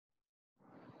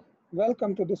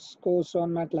Welcome to this course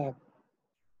on Matlab.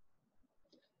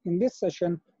 In this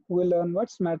session, we'll learn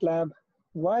what's Matlab,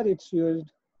 why it's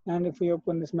used, and if we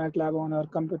open this Matlab on our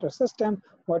computer system,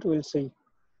 what we'll see.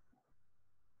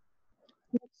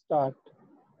 Let's start.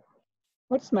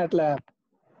 What's Matlab?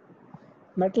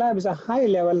 Matlab is a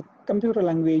high-level computer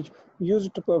language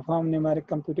used to perform numeric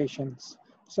computations.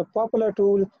 It's a popular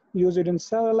tool used in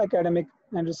several academic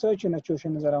and research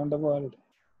institutions around the world.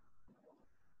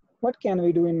 What can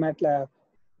we do in Matlab?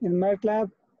 In Matlab,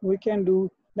 we can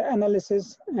do the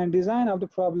analysis and design of the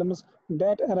problems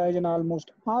that arise in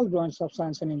almost all branches of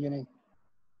science and engineering.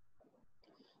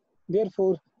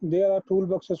 Therefore, there are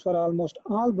toolboxes for almost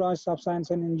all branches of science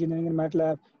and engineering in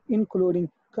Matlab, including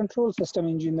control system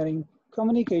engineering,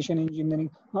 communication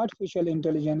engineering, artificial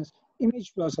intelligence,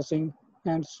 image processing,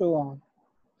 and so on.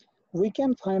 We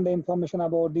can find the information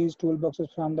about these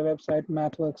toolboxes from the website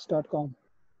mathworks.com.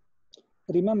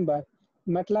 Remember,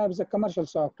 Matlab is a commercial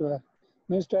software.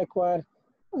 Means to acquire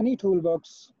any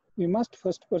toolbox, we must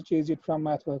first purchase it from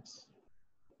MathWorks.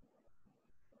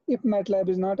 If Matlab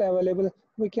is not available,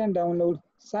 we can download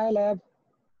Scilab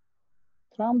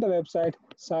from the website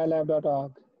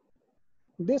scilab.org.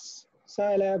 This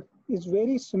Scilab is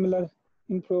very similar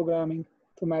in programming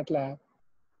to Matlab.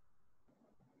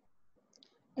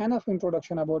 Enough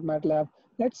introduction about Matlab.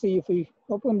 Let's see if we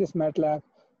open this Matlab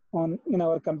in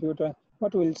our computer,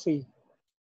 what we'll see.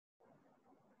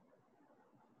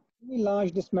 We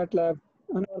launch this Matlab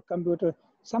on our computer,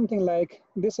 something like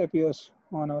this appears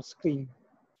on our screen.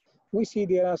 We see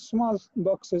there are small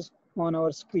boxes on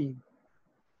our screen.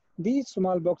 These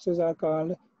small boxes are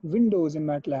called windows in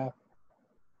Matlab.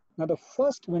 Now the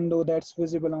first window that's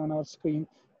visible on our screen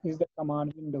is the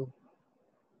command window.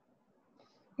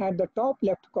 At the top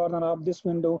left corner of this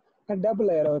window, a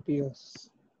double arrow appears.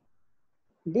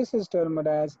 This is termed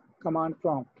as command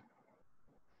prompt.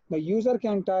 The user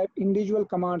can type individual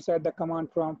commands at the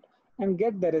command prompt and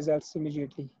get the results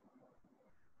immediately.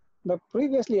 The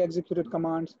previously executed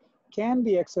commands can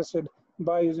be accessed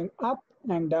by using up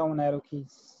and down arrow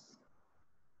keys.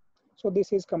 So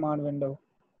this is command window.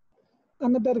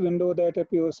 Another window that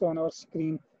appears on our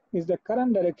screen is the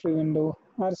current directory window,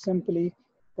 or simply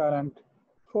current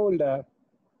folder.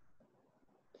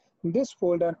 This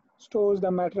folder stores the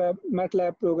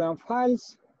Matlab program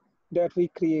files that we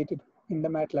created in the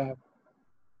Matlab.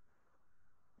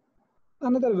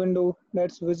 Another window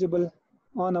that's visible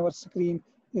on our screen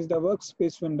is the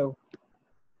workspace window.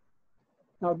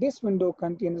 Now this window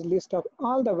contains a list of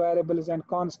all the variables and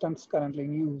constants currently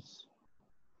in use.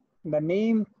 The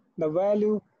name, the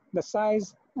value, the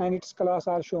size, and its class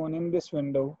are shown in this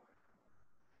window.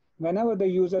 Whenever the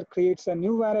user creates a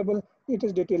new variable,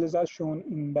 its details are shown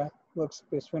in the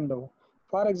workspace window.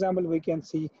 For example, we can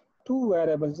see two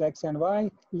variables x and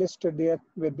y listed there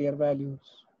with their values.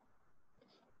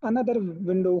 Another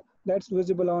window that's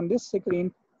visible on this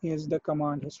screen is the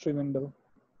command history window.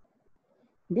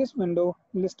 This window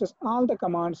lists all the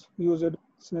commands used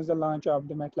since the launch of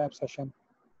the Matlab session.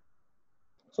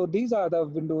 So these are the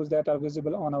windows that are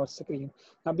visible on our screen.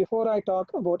 Now before I talk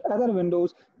about other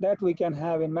windows that we can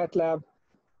have in Matlab,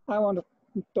 I want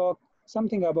to talk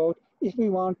something about if we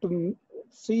want to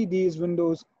see these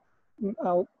windows,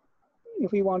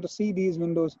 if we want to see these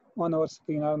windows on our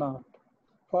screen or not.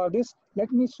 For this,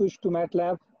 let me switch to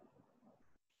Matlab.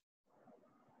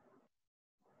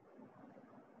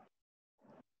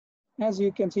 As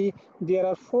you can see, there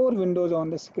are 4 windows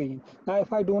on the screen. Now,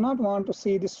 if I do not want to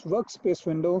see this workspace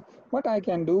window, what I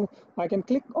can do, I can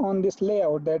click on this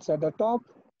layout that's at the top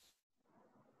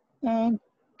and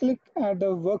click at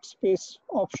the workspace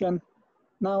option.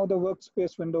 Now the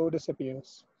workspace window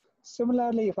disappears.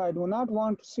 Similarly, if I do not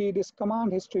want to see this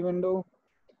command history window,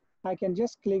 I can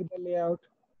just click the layout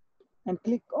and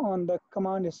click on the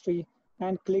command history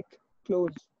and click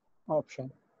close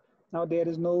option. Now there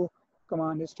is no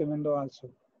command history window also.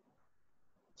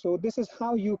 So this is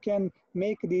how you can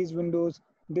make these windows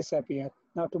disappear.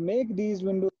 Now to make these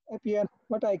windows appear,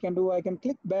 what I can do, I can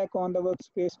click back on the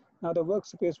workspace. Now the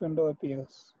workspace window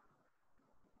appears.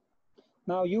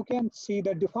 Now you can see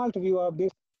the default view of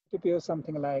this appears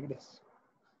something like this.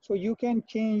 So you can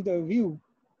change the view,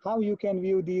 how you can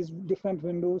view these different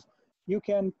windows. You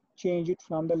can change it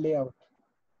from the layout.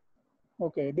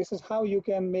 Okay, this is how you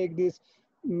can make this.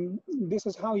 This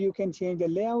is how you can change the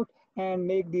layout and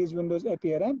make these windows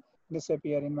appear and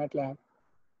disappear in Matlab.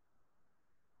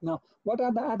 Now, what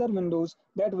are the other windows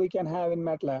that we can have in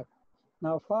Matlab?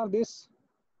 Now for this,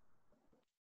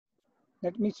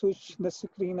 let me switch the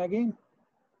screen again.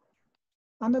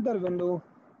 Another window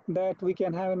that we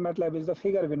can have in Matlab is the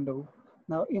figure window.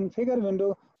 Now in figure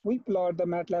window, we plot the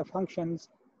Matlab functions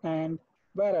and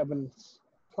variables.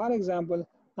 For example,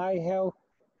 I have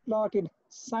plotted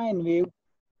sine wave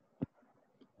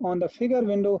on the figure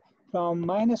window from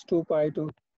minus 2 pi to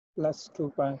plus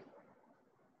 2 pi.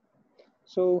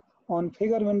 So on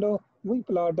figure window, we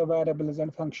plot the variables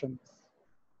and functions.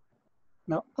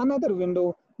 Now another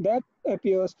window that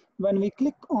appears when we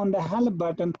click on the help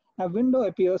button, a window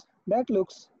appears that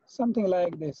looks something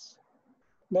like this.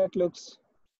 That looks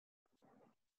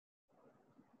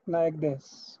like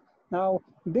this. Now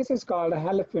this is called a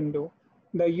help window.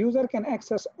 The user can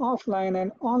access offline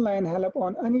and online help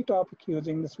on any topic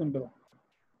using this window.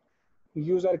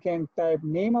 User can type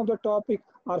name of the topic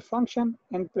or function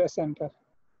and press enter.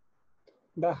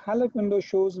 The help window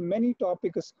shows many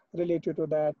topics related to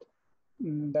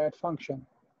that function.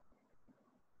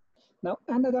 Now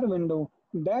another window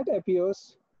that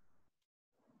appears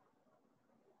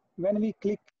when we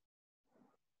click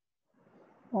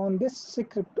on this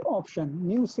script option,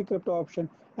 new script option,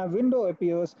 a window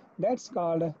appears that's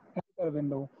called editor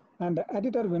window, and the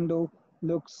editor window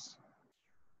looks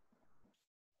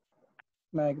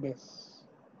like this.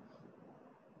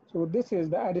 So this is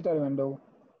the editor window.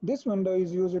 This window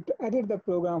is used to edit the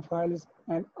program files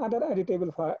and other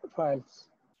editable files.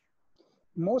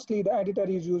 Mostly the editor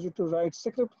is used to write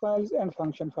script files and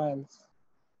function files,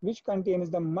 which contains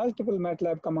the multiple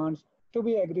Matlab commands to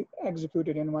be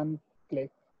executed in one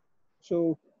click.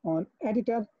 So on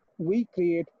editor, we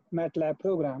create Matlab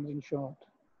programs in short.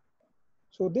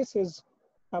 So this is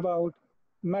about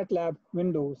Matlab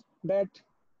windows that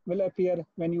will appear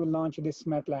when you launch this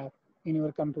Matlab in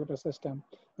your computer system.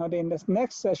 Now in this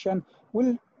next session,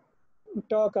 we'll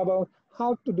talk about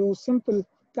how to do simple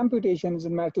computations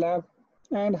in Matlab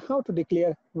and how to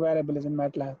declare variables in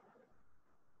Matlab.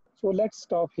 So let's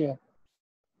stop here.